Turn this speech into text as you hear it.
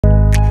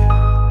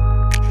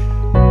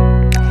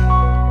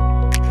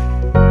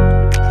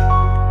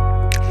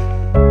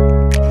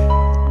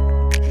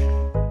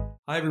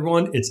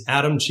everyone, it's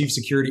Adam, Chief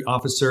Security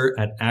Officer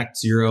at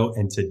ActZero,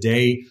 and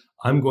today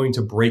I'm going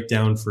to break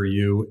down for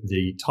you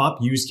the top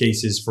use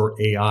cases for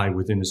AI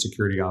within the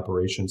Security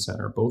Operations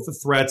Center, both the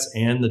threats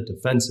and the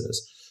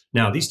defenses.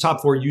 Now, these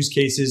top 4 use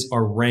cases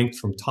are ranked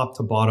from top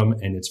to bottom,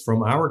 and it's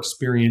from our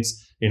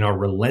experience in our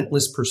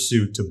relentless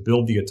pursuit to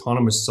build the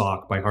autonomous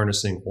SOC by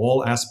harnessing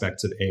all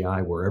aspects of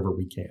AI wherever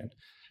we can.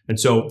 And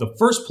so the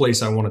first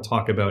place I want to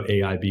talk about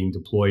AI being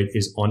deployed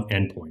is on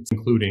endpoints,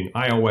 including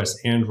iOS,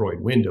 Android,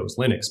 Windows,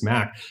 Linux,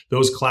 Mac,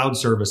 those cloud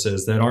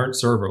services that aren't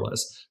serverless.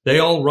 They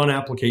all run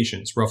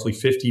applications, roughly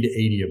 50 to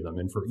 80 of them.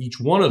 And for each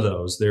one of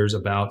those, there's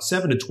about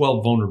 7 to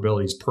 12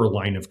 vulnerabilities per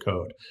line of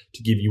code.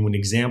 To give you an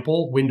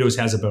example, Windows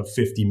has about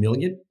 50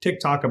 million,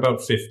 TikTok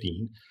about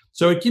 15.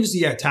 So it gives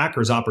the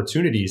attackers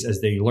opportunities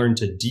as they learn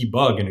to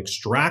debug and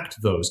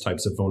extract those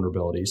types of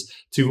vulnerabilities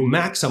to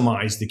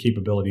maximize the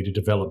capability to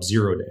develop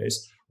 0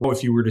 days. Well,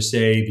 if you were to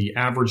say the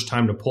average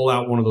time to pull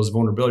out one of those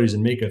vulnerabilities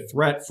and make a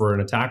threat for an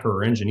attacker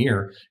or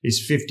engineer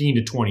is 15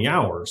 to 20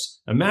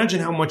 hours, imagine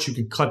how much you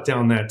could cut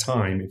down that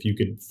time if you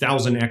could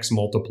 1000x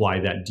multiply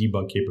that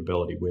debug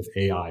capability with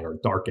AI or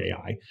dark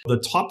AI. The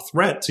top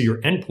threat to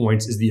your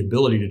endpoints is the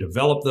ability to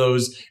develop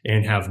those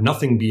and have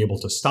nothing be able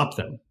to stop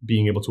them.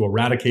 Being able to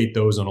eradicate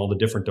those on all the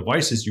different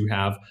devices you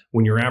have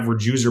when your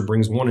average user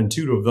brings 1 and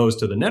 2 of those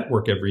to the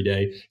network every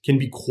day can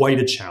be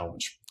quite a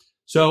challenge.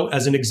 So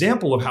as an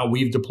example of how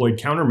we've deployed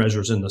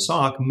countermeasures in the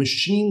SOC,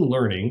 machine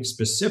learning,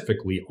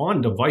 specifically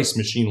on-device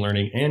machine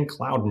learning and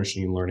cloud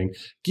machine learning,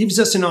 gives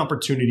us an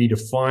opportunity to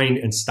find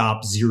and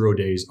stop 0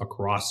 days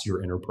across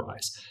your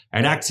enterprise.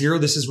 At ActZero,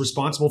 this is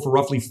responsible for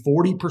roughly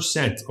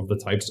 40% of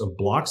the types of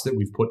blocks that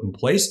we've put in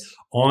place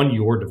on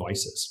your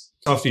devices.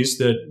 It's obvious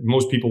that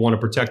most people want to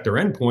protect their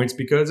endpoints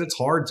because it's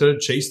hard to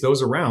chase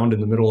those around in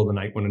the middle of the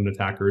night when an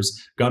attacker's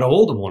got a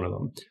hold of one of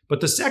them.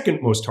 But the second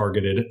most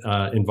targeted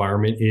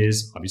environment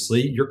is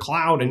obviously your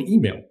cloud and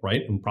email,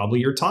 right? And probably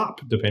your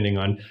top, depending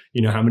on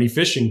how many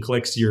phishing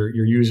clicks your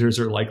users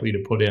are likely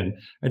to put in.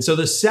 And so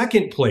the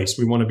second place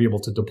we want to be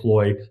able to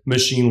deploy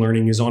machine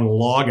learning is on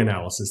log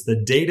analysis.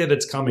 The data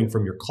that's coming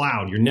from your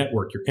cloud, your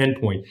network, your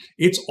endpoint,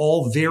 it's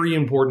all very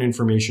important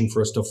information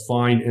for us to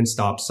find and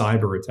stop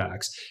cyber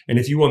attacks. And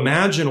if you imagine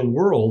a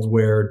world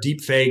where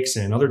deep fakes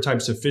and other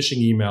types of phishing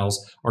emails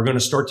are going to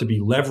start to be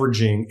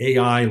leveraging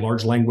AI,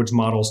 large language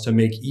models to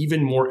make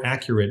even more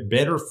accurate,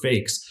 better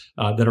fakes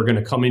that are going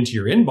to come into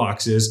your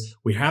inboxes,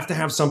 we have to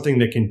have something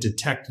that can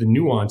detect the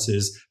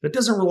nuances that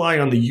doesn't rely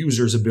on the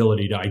user's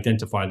ability to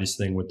identify this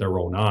thing with their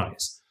own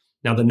eyes.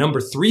 Now, the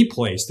number 3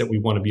 place that we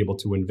want to be able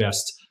to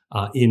invest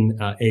in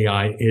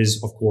AI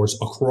is, of course,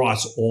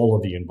 across all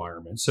of the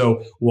environments.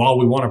 So while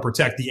we want to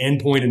protect the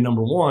endpoint in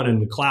number 1 and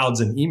the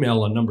clouds and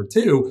email on number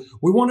 2,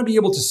 we want to be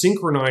able to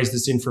synchronize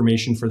this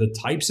information for the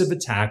types of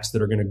attacks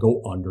that are going to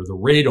go under the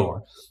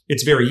radar.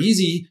 It's very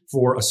easy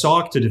for a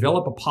SOC to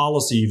develop a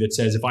policy that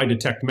says, if I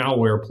detect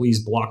malware,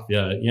 please block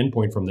the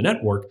endpoint from the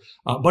network.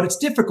 But it's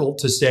difficult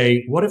to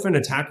say, what if an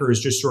attacker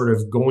is just sort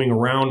of going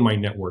around my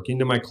network,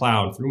 into my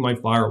cloud, through my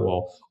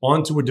firewall,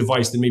 onto a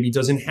device that maybe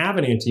doesn't have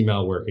an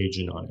anti-malware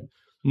agent on it?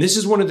 And this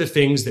is one of the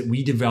things that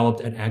we developed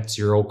at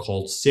ActZero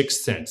called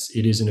Sixth Sense.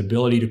 It is an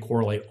ability to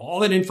correlate all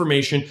that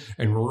information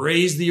and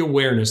raise the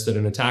awareness that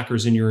an attacker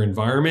is in your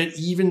environment,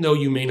 even though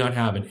you may not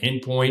have an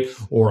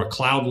endpoint or a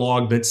cloud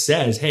log that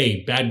says,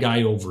 hey, bad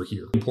guy over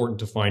here. Important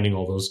to finding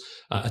all those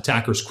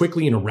attackers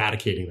quickly and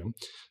eradicating them.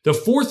 The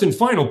fourth and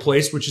final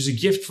place, which is a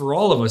gift for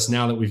all of us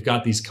now that we've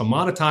got these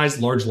commoditized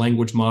large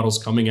language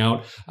models coming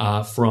out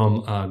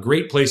from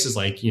great places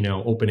like,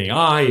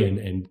 OpenAI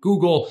and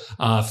Google,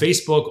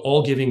 Facebook,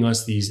 all giving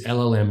us these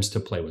LLMs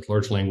to play with,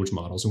 large language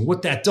models. And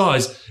what that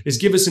does is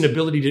give us an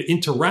ability to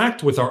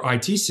interact with our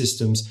IT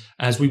systems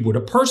as we would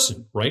a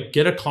person, right?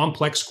 Get a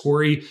complex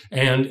query,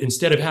 and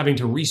instead of having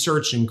to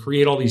research and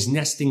create all these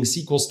nesting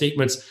SQL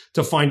statements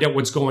to find out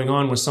what's going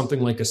on with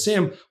something like a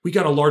SIEM, we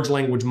got a large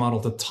language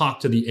model to talk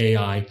to the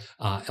AI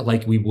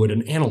like we would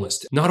an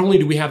analyst. Not only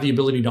do we have the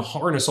ability to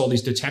harness all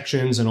these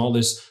detections and all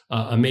this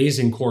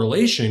amazing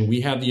correlation,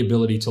 we have the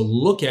ability to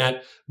look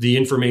at the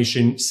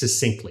information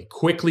succinctly,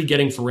 quickly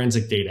getting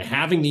forensic data,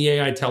 having the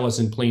AI tell us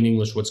in plain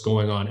English what's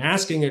going on,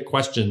 asking it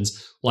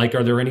questions like,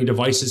 are there any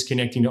devices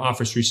connecting to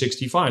Office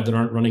 365 that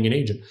aren't running an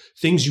agent?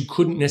 Things you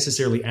couldn't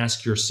necessarily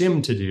ask your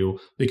SIEM to do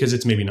because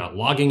it's maybe not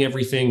logging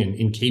everything and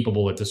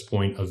incapable at this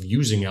point of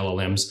using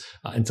LLMs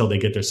until they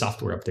get their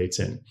software updates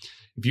in.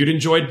 If you'd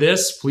enjoyed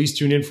this, please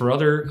tune in for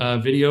other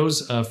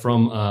videos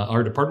from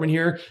our department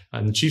here.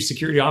 I'm the Chief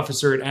Security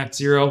Officer at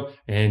ActZero,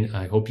 and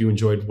I hope you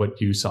enjoyed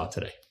what you saw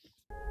today.